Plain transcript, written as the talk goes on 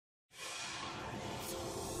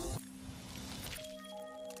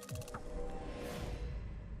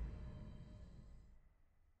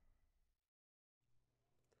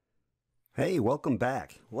Hey, welcome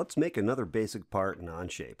back. Let's make another basic part in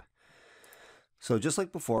Onshape. So just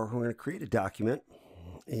like before, we're going to create a document,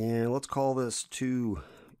 and let's call this 2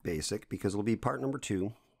 basic because it'll be part number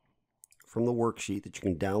 2 from the worksheet that you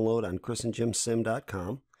can download on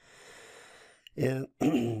chrisandjimsim.com. And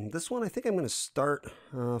this one, I think I'm going to start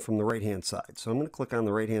from the right hand side. So I'm going to click on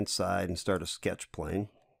the right hand side and start a sketch plane.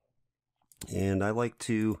 And I like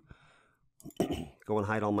to go and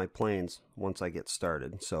hide all my planes once I get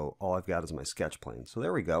started. So all I've got is my sketch plane. So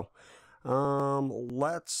there we go.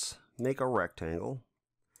 Let's make a rectangle.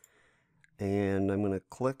 And I'm going to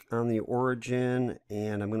click on the origin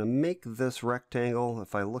and I'm going to make this rectangle,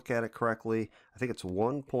 if I look at it correctly, I think it's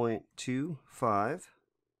 1.25.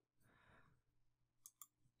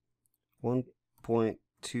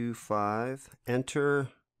 1.25. Enter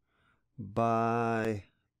by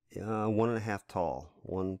 1.5 tall.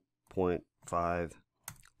 1.5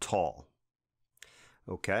 tall.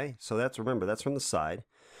 Okay, so that's, remember, that's from the side.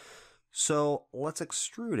 So let's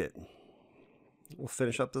extrude it. We'll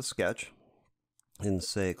finish up the sketch and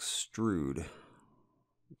say extrude.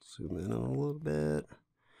 Zoom in on a little bit.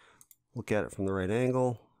 Look at it from the right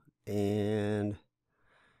angle, and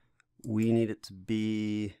we need it to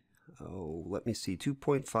be, let me see,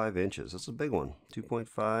 2.5 inches. That's a big one.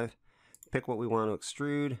 2.5. Pick what we want to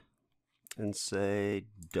extrude and say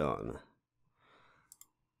done.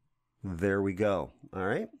 There we go. All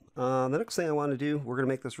right. The next thing I want to do, we're going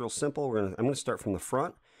to make this real simple. I'm going to start from the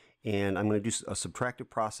front, and I'm going to do a subtractive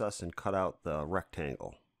process and cut out the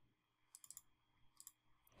rectangle.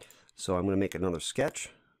 So I'm going to make another sketch,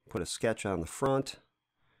 put a sketch on the front,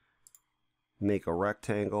 make a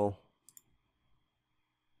rectangle,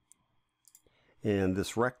 and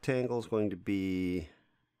this rectangle is going to be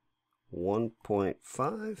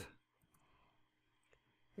 1.5,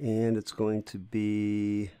 and it's going to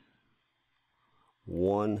be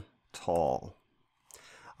 1 tall.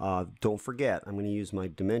 Don't forget, I'm going to use my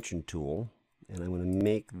dimension tool, and I'm going to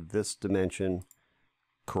make this dimension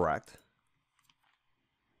correct.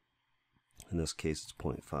 In this case, it's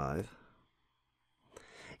 0.5,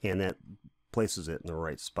 and that places it in the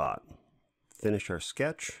right spot. Finish our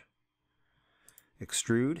sketch,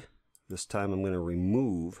 extrude. This time I'm going to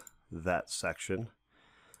remove that section.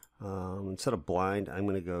 Instead of blind, I'm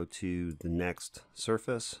going to go to the next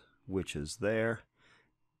surface, which is there,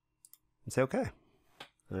 and say okay.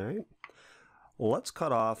 All right. Well, let's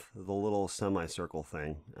cut off the little semicircle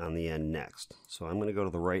thing on the end next. So I'm going to go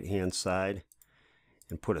to the right hand side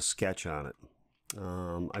and put a sketch on it.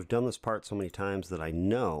 I've done this part so many times that I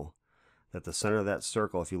know that the center of that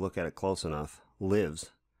circle, if you look at it close enough,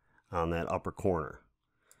 lives on that upper corner.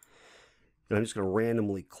 And I'm just going to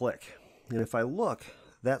randomly click. And if I look,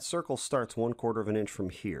 that circle starts 1/4 of an inch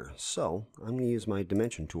from here. So I'm going to use my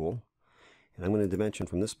dimension tool, and I'm going to dimension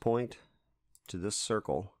from this point to this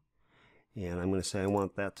circle, and I'm going to say I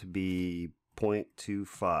want that to be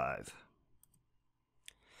 0.25.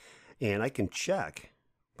 And I can check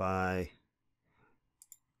by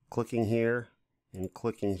clicking here and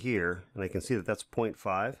clicking here, and I can see that that's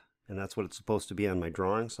 0.5, and that's what it's supposed to be on my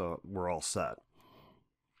drawing, so we're all set.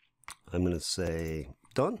 I'm going to say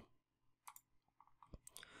done.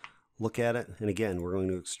 Look at it, and again, we're going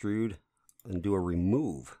to extrude and do a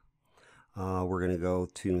remove. We're going to go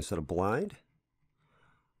to, instead of blind,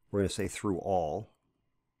 we're going to say through all,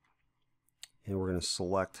 and we're going to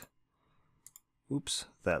select, oops,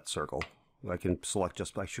 that circle. I can select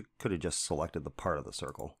just, could have just selected the part of the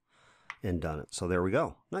circle and done it. So there we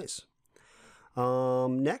go. Nice.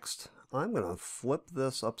 Next, I'm going to flip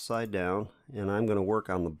this upside down, and I'm going to work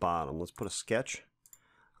on the bottom. Let's put a sketch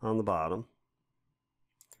on the bottom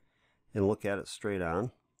and look at it straight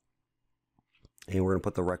on. And we're going to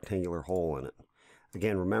put the rectangular hole in it.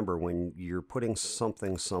 Again, remember, when you're putting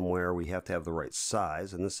something somewhere, we have to have the right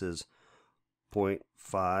size, and this is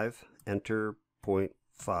 0.5, enter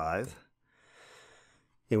 0.5,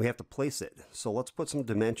 and we have to place it. So let's put some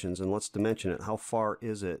dimensions, and let's dimension it. How far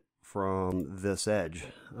is it from this edge?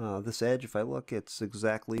 This edge, if I look, it's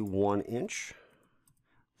exactly 1 inch.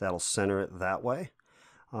 That'll center it that way.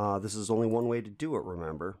 This is only one way to do it,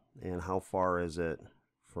 remember. And how far is it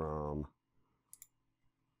from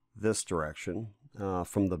this direction?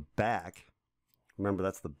 From the back, remember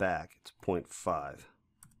that's the back, it's 0.5.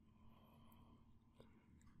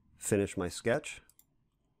 Finish my sketch,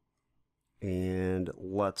 and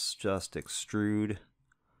let's just extrude,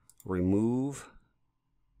 remove,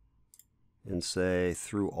 and say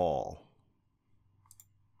through all.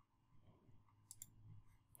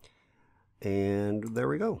 And there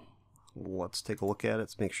we go. Let's take a look at it.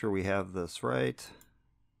 Let's make sure we have this right.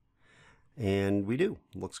 And we do.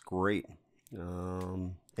 Looks great.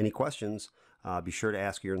 Any questions, be sure to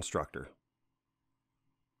ask your instructor.